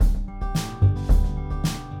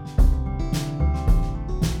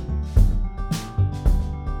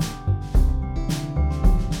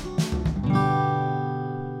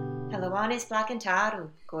Anes placentarum,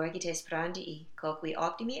 corrigites brandii, colqui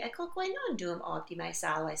optimi et colque non dum optimae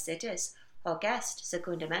salvae sitis, hoc est,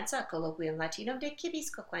 secunda mensa colloquium Latinum de cibis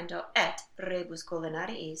coquendo et rebus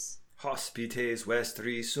culinariis. Hospites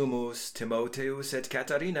vestri sumus Timotheus et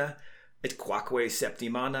Catarina, et quaque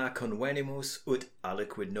septimana convenimus, ut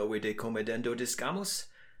aliquid novide comedendo discamus,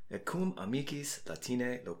 et cum amicis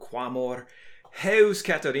Latine loquamur, Heus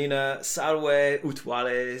Catarina, salve ut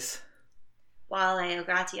vales. Vale,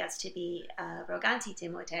 gratias tibi roganti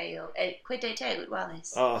Timoteo, et quid de te ut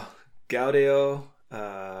vales? Gaudeo,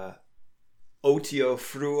 otio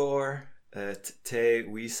fruor, et te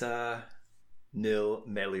visa nil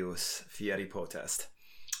melius fieri potest.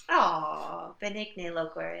 Benigne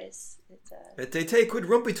loqueris. Et te quid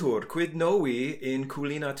rumpitur, quid novi in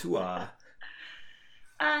culina tua?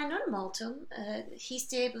 Non multum. His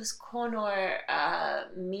debus conor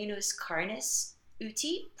minus carnis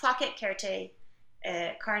uti, placet certe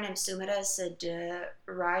carnem sumida, sed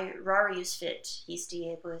rarius fit his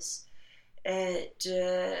diebus, et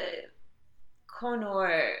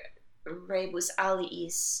conor rebus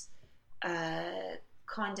aliis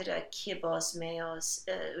condita cibos meos,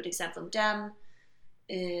 ut exemplum dem,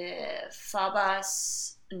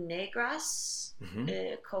 fabas negras,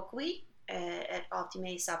 coqui, et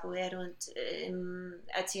optime sapuerunt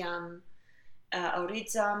etiam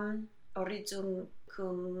orizum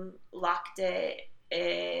cum lacte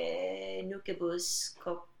nucibus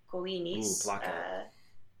coquinis,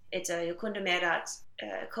 et iucundum erat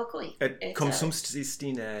coqui. Et cum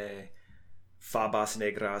subsistine fabas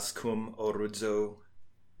negras cum oruzo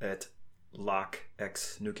et lac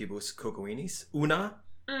ex nucibus coquinis? Una?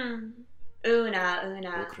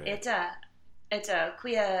 Una. Et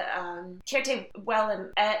quia certe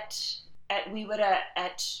velum et vivida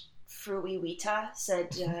et frui vita,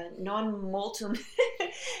 sed non multum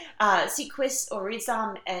si quis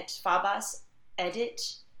orizam et fabas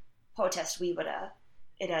edit potest vivida,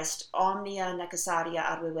 et est omnia necessaria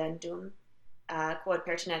ad vivendum, quod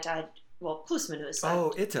pertinet ad plus minus.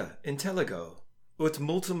 Ita intelligo, ut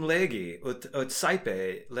multum legi, ut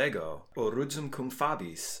saepe lego, oruzum cum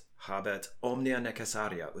fabis habet omnia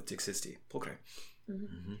necessaria ut existi. Pulcre.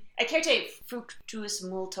 Et certe fructus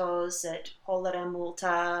multos, et holera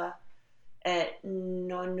multa, et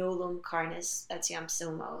non nullum carnis etiam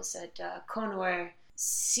sumos, et conor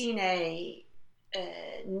sine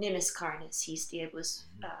nimis carnis his diebus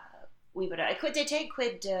vivida. Et quid de te,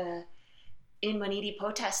 quid in monidi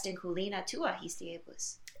potest in culina tua his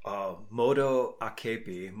diebus? Modo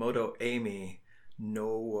accepi, modo emi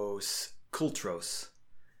novos cultros,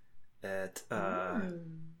 et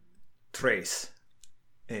tres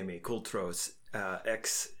emi cultros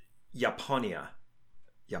ex Japonia,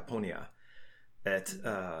 et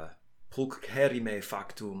pulcherime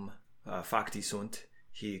facti sunt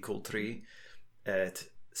hi cultri,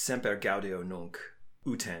 et semper gaudeo nunc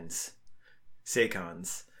utens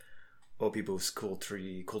secans opibus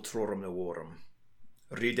cultrorum novorum.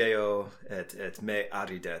 Rideo et me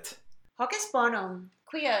aridet. Hoc est bonum,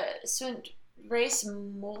 quia sunt res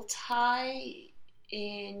multae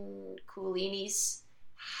in culinis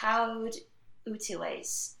haud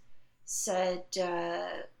utiles, sed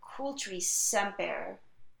cultri semper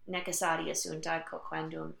necessaria sunt ad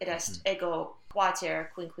coquendum, et est ego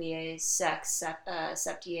quater quinquies sex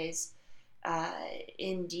septies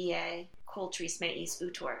in die cultris meis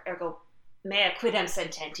utor, ergo mea quidem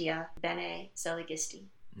sententia bene selegisti.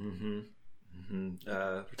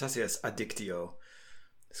 Vertasia est addictio,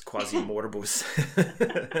 est quasi morbus.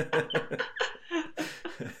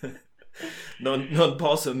 non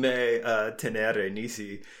posso me tenere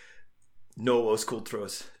nisi novos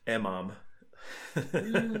cultros emam.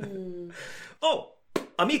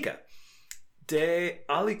 Amica, de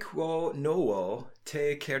aliquo novo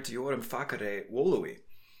te certiorum facere volui.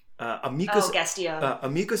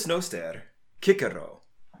 Amicus noster, Cicero,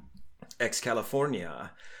 ex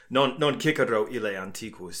California, non Cicero ille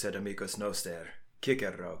antiquus, sed amicus noster,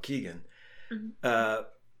 Cicero, Keegan,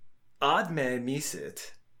 ad me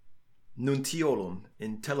misit nuntiolum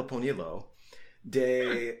in teleponilo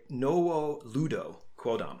de novo ludo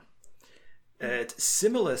quodam, et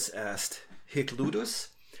similis est hic ludus,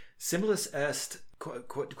 similis est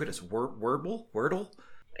quid est wordle?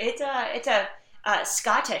 Ita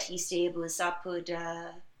scatet his diebus apud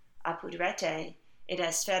rete, et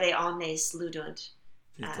est fere omnes ludunt.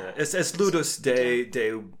 Est ludus de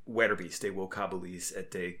verbis, de vocabulis,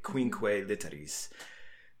 et de quinque litteris,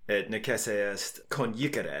 et necesse est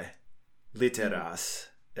conjicere litteras,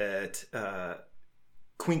 et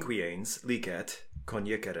quinquiens licet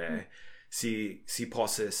conjicere, si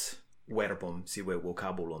possis verbum, sive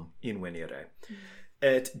vocabulum invenire.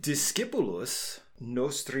 et discipulus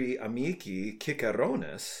nostri amici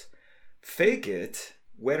Cicerones fecit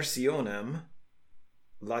versionem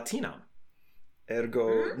Latinam.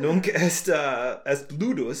 Ergo nunc est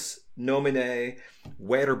ludus nomine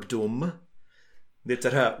verbdum,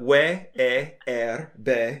 littera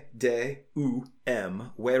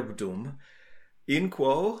verbdum, in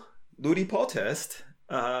quo ludi potest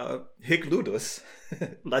hic ludus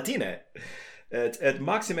Latine, et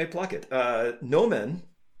maxime placet. Nomen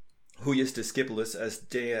huius discipulus est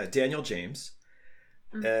Daniel James,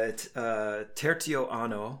 et tertio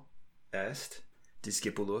anno est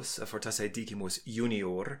discipulus fortasse dicimus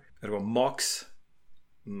junior, ergo mox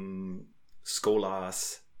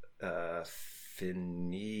scholas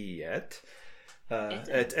finiet,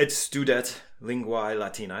 et studet linguae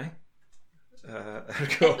Latinae.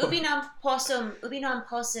 Et ubinam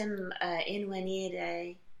possum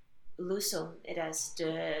invenire lusum, et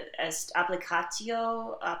est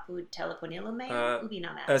applicatio apud telefonilum meum,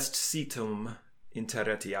 ubinam est situm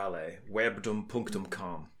interretiale,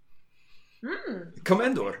 webdum.com.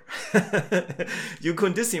 Commendor.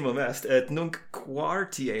 Iucundissimum est, et nunc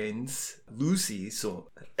quartiens Lucy sum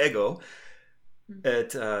ego,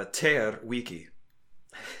 et ter wiki.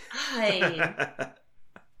 Ai.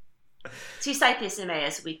 Tu saepius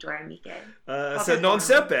emeus victor amice. Sed non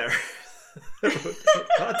semper.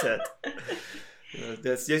 Patet.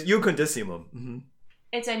 Yes, iucundissimum.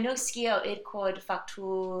 Et noscio id quod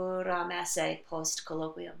facturam esse post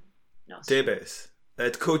colloquium. Nos. Debes.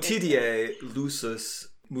 Et quotidie lusus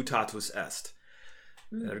mutatus est.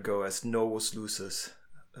 Ergo est novus lusus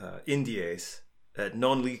indies, et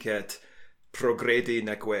non licet progredi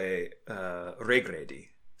neque regredi.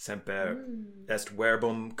 Semper est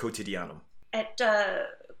verbum quotidianum. Et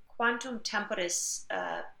quantum temporis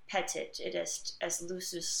petit, id est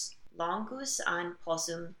lusus longus an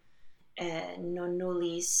possum non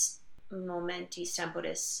nullis momentis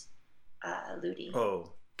temporis ludi.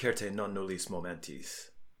 Oh, certe non nullis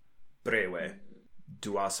momentis. Breve.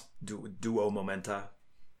 Duo momenta.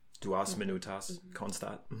 Duas minutas.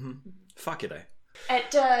 Constat. Facile.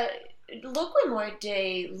 Et loquimur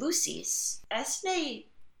de lucis, est ne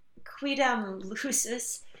quidam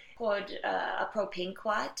lusus quod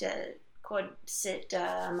appropinquat, quod sit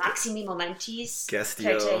maximi momentis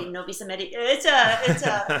Gestio. certe nobis amedi.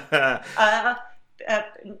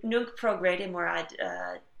 Nunc progredimur ad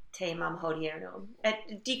temam hodiernum.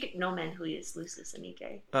 Et dicit nomen huius lusus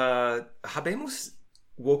amice. Habemus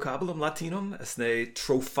vocabulum Latinum, est ne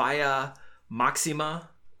trophaia maxima,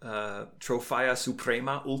 trophaia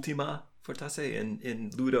suprema ultima, fortasse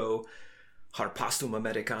in ludo harpastum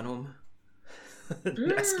Americanum.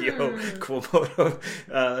 Nescio quomodo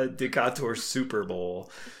dicatur Super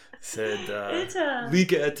Bowl, sed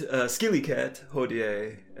licet scilicet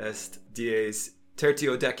hodie est dies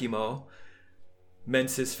tertio decimo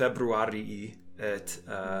mensis februarii, et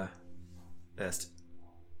est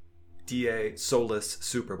die solus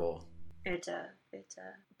Super Bowl. Et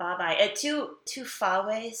babai. Et tu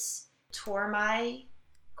faves tormai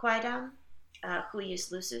quaedam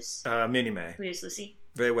huius lusus? Minime. Huius luci?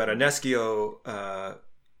 Vera nescio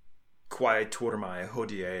quae turmae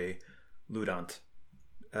hodie ludant.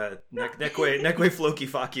 Neque floci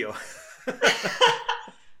facio.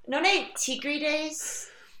 Nonne tigrides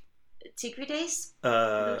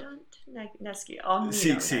ludant? Nescio.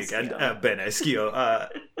 Omnino Sic, and bene, scio.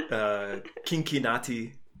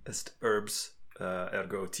 Cincinati est herbs,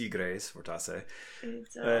 ergo tigres, fortasse.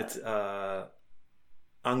 Et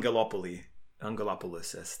Angelopolis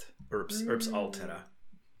est herbs altera.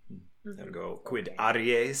 Ergo quid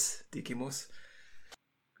aries dicimus.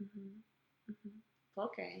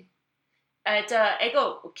 Okay. Et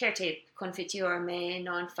ego certe confitior me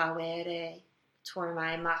non favere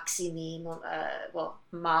tormae maximi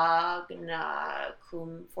magna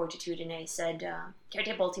cum fortitudine, sed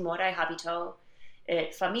certe Baltimorae habito,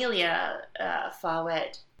 et familia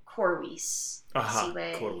favet corvis. Aha,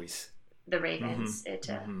 corvis. The ravens. Et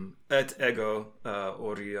ego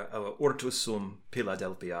ortus sum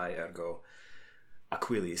Philadelphiae, ergo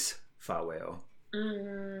Aquilis faveo.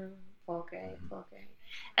 Okay.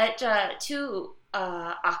 Et tu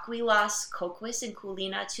Aquilas coquis in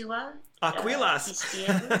culina tua? Aquilas!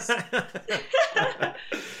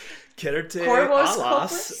 Certe Corvos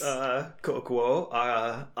alas coquo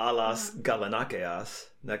alas galanaceas,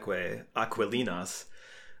 neque aquilinas,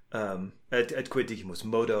 et quid dicimus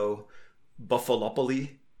modo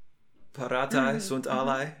Buffalopoli paratae sunt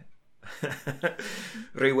alae.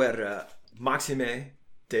 Rever maxime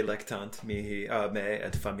delectant me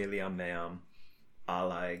et familiam meam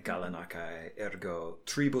alae galanacae, ergo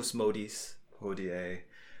tribus modis hodie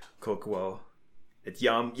coquo et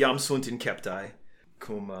jam sunt in Keptai,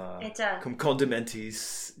 cum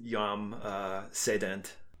condimentis jam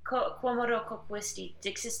sedent. Quomodo coquisti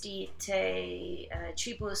dixisti te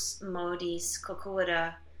tribus modis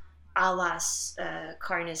cocuida alas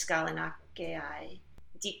carnes gallinaceae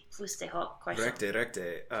dic plus de hoc quaesum.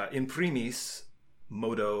 Recte. In primis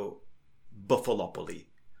modo Buffalopoli.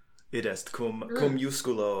 Id est cum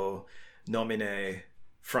iusculo nomine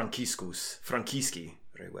Francisci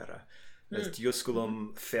revera. Et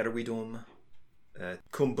iusculum fervidum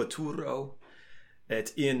cum baturo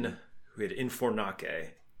et in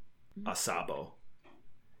fornace asabo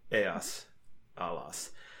eas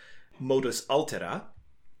alas. Modus altera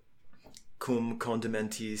cum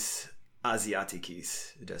condimentis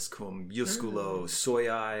Asiaticis. Id est cum iusculo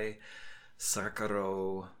soiae,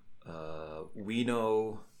 saccharo,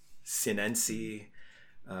 vino sinensi,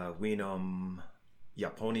 vinum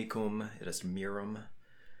Japonicum, id est mirum,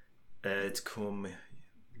 et cum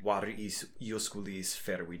variis iusculis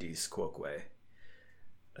fervidis quoque.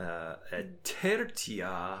 Et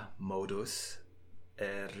tertia modus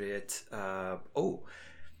erit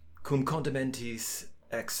cum condimentis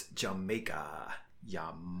ex Jamaica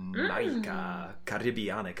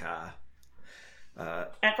Caribbeanica.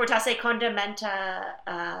 Et fortasse condimenta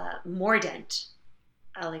mordent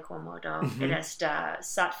aliquomodo, et est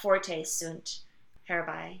sat forte sunt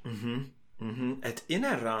herbae. Et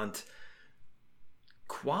inerant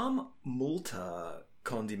quam multa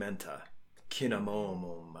condimenta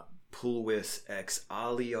cinnamomum pulvis ex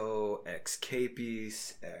alio, ex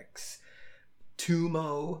capis, ex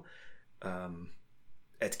tumo,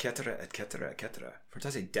 et cetera.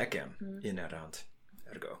 Fortasse decem inerant,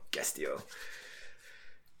 ergo gestio.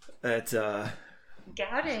 Et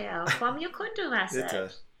Gaudio, quam iucundum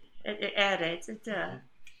esset? Et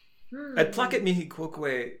et placet mihi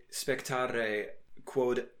quoque spectare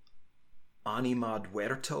quod animad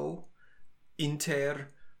verto inter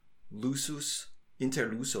lusos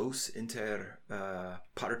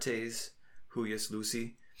partes huius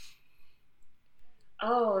luci.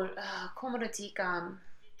 Quomodo dicam.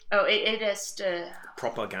 It est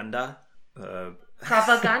propaganda.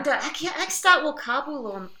 Propaganda. Ex stat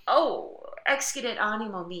vocabulum. Excidit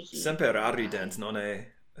animo mihi. Semper arrident, nonne?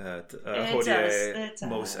 Et hodie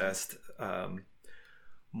mos est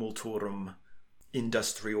multorum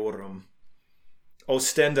industriorum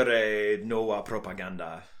ostendere nova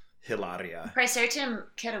propaganda hilaria. Praesertim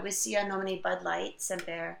ceravisia nomine Bud Light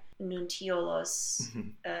semper nuntiolos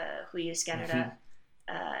huius genera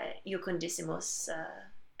iucundissimus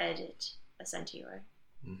edit assentior.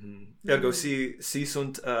 Ergo si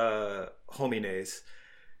sunt homines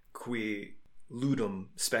qui ludum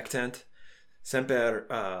spectant, semper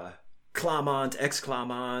clamant,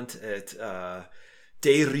 exclamant, et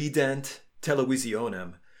derident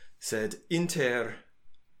televisionem, sed inter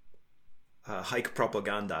haec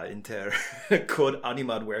propaganda, inter quod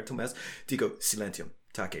animad vertum est, digo silentium,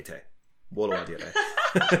 tacete, volo adire.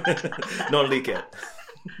 Non licet.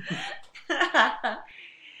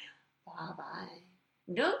 Bye.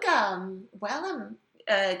 Nunc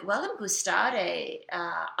velum gustare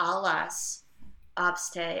alas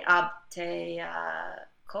abte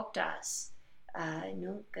coctas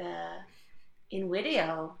nunc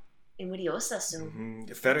invidiosa sum.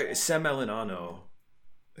 Ferre semelinano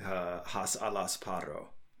has alas paro.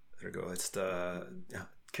 Ergo est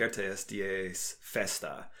certe est dies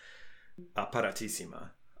festa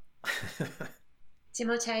apparatissima.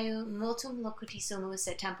 Timoteu multum locutisumus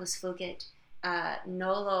et tempus fugit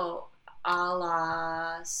nolo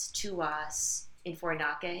alas tuas in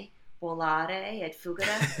fornace volare et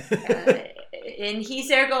fugere in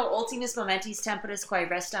his ergo ultimus momentis temporis quae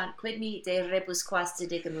restant quid mi de rebus quas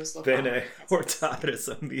dedicamus locam. Bene, hortaris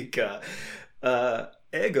amica.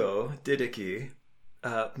 Ego didici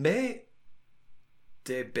me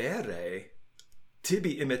debere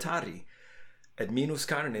tibi imitari et minus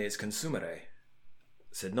carnes consumere,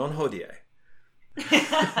 sed non hodie.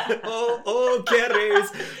 oh,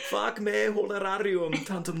 Ceres, fac me holerarium,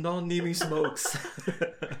 tantum non nimi smokes.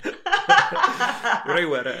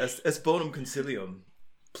 Revera est bonum concilium.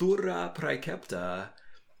 Plura praecepta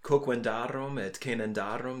coquendarum et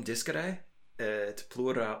cenendarum discere, et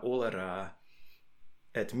plura olera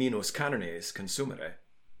et minus carnes consumere.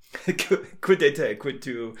 Quid de te, quid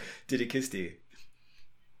tu didicisti?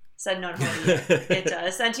 Sed non hodie. Et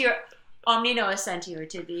assentior, omnino assentior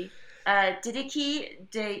tibi. Didici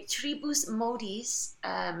de tribus modis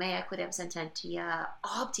mea quidem sententia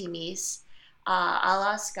optimis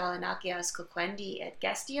alas gallinaceas coquendi et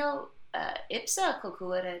gestio ipsa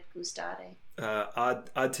cocuit et gustare.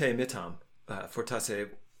 Ad te mitam fortasse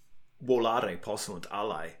volare possunt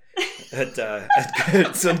alae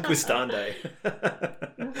et sunt gustandai.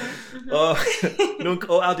 Nunc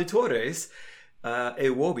o auditores e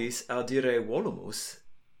vobis audire volumus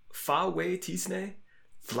faue tisne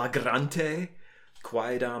flagrante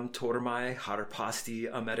quaedam tormae harpasti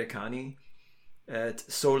Americani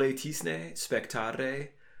et sole tisne spectare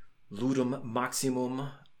ludum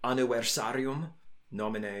maximum anniversarium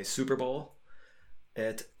nomine Super Bowl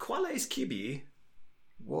et quales cibi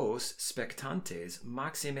vos spectantes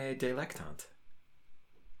maxime delectant.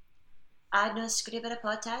 Ad nos scribere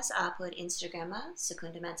potas apud Instagramma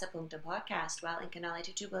secundamensa.podcast, while in canale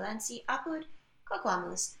tutubulensi apud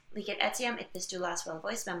quoquamus licet etiam epistulas vel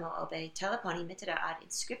voice memo obe teleponi mittida ad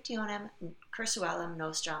inscriptionem cursualem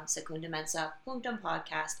nostram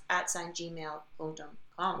secundamensa.podcast@gmail.com.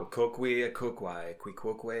 Quoque et quoquae, qui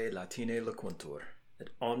quoque latine loquuntur, et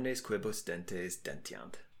omnes quibus dentes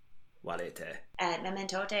dentiant. Valete. Et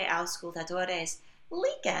mementote auscultatores,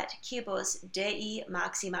 licet quibus Dei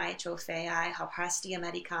maximae trophaeae harpasti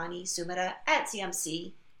Americani sumere etiam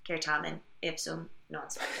si, certamen ipsum non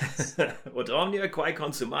sapiens. Ut omnia quae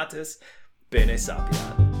consumatis bene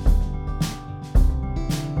sapiat.